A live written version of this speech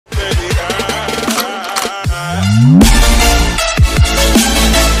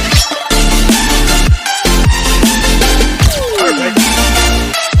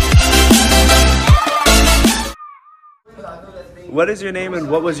What is your name and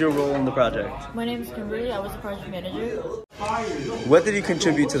what was your role in the project? My name is Kimberly. I was the project manager. What did you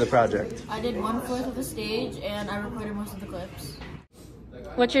contribute to the project? I did 1/4 of the stage and I recorded most of the clips.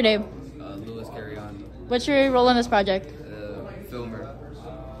 What's your name? Louis Carrion, What's your role in this project? filmer.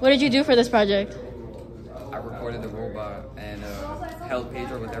 What did you do for this project? I recorded the robot and helped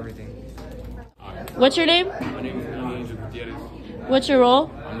Pedro with everything. What's your name? My name is Angel Gutierrez. What's your role?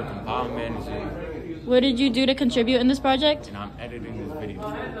 I'm the compile manager, What did you do to contribute in this project? and I'm editing this video.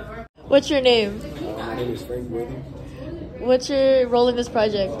 What's your name? My name is Frank Worthing. What's your role in this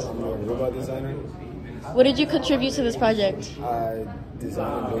project? I'm a robot designer. What did you contribute to this project? I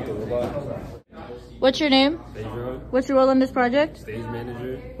designed and built the robot. What's your name? Pedro, What's your role in this project? stage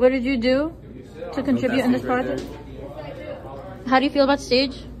manager. What did you do to contribute in this stage right project? How do you feel about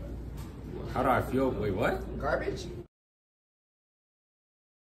stage? How do I feel? Wait, what? Garbage?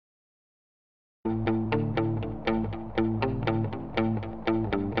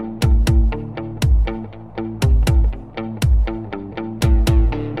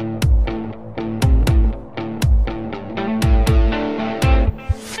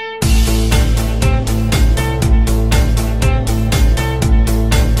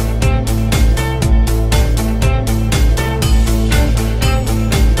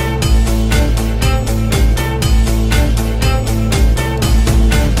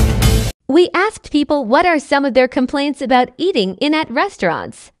 We asked people what are some of their complaints about eating in at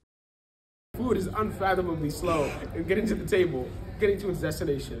restaurants. Food is unfathomably slow in getting to the table, getting to its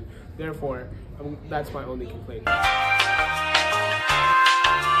destination. Therefore, that's my only complaint.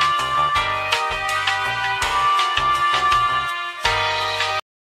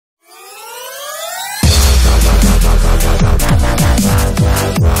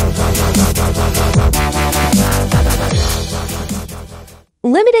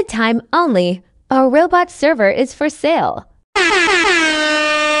 Limited time only. A robot server is for sale. Order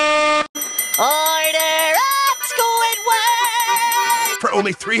up, Squidward! For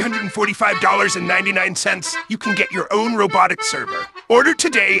only $345.99, you can get your own robotic server. Order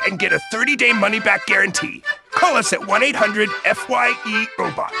today and get a 30-day money-back guarantee. Call us at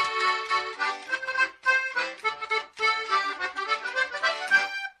 1-800-FYE-ROBOT.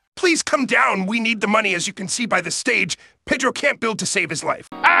 Please come down. We need the money, as you can see by the stage. Pedro can't build to save his life.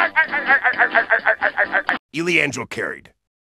 Eliangel carried.